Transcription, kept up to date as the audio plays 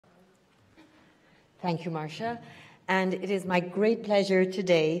Thank you, Marcia. And it is my great pleasure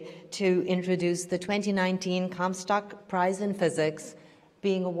today to introduce the 2019 Comstock Prize in Physics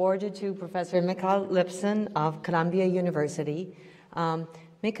being awarded to Professor Michal Lipson of Columbia University.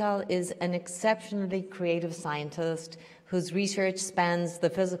 Michal is an exceptionally creative scientist whose research spans the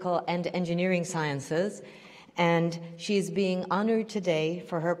physical and engineering sciences, and she is being honored today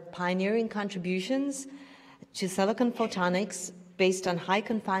for her pioneering contributions to silicon photonics based on high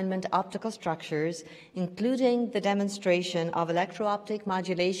confinement optical structures, including the demonstration of electro-optic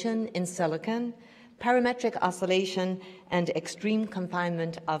modulation in silicon, parametric oscillation, and extreme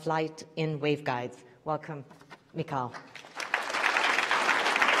confinement of light in waveguides. Welcome, Michal.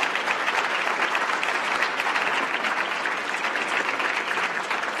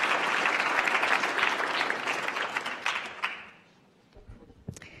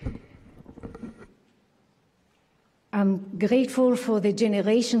 I'm grateful for the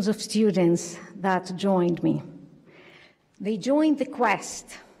generations of students that joined me. They joined the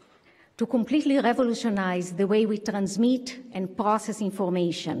quest to completely revolutionize the way we transmit and process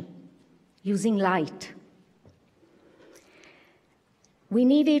information using light. We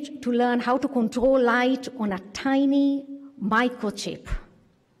needed to learn how to control light on a tiny microchip,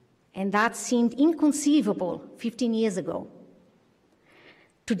 and that seemed inconceivable 15 years ago.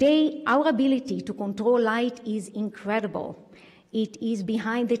 Today, our ability to control light is incredible. It is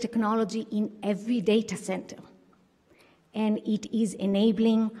behind the technology in every data center, and it is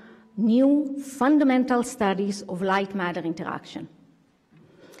enabling new fundamental studies of light-matter interaction.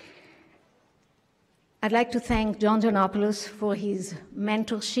 I'd like to thank John Giannopoulos for his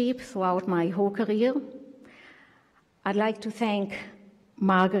mentorship throughout my whole career. I'd like to thank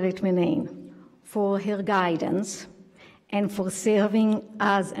Margaret Menane for her guidance and for serving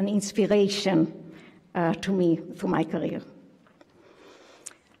as an inspiration to me through my career.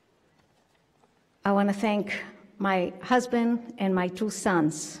 I want to thank my husband and my two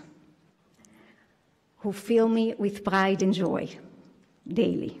sons who fill me with pride and joy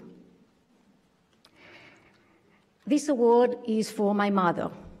daily. This award is for my mother,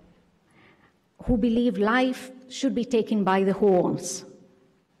 who believed life should be taken by the horns.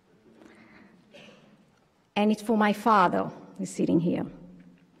 And it's for my father, who's sitting here.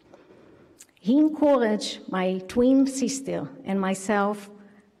 He encouraged my twin sister and myself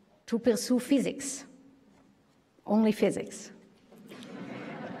to pursue physics, only physics.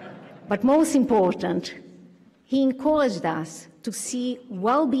 But most important, he encouraged us to see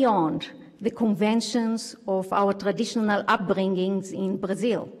well beyond the conventions of our traditional upbringings in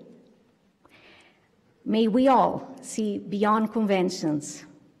Brazil. May we all see beyond conventions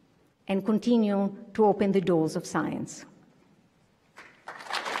and continue to open the doors of science.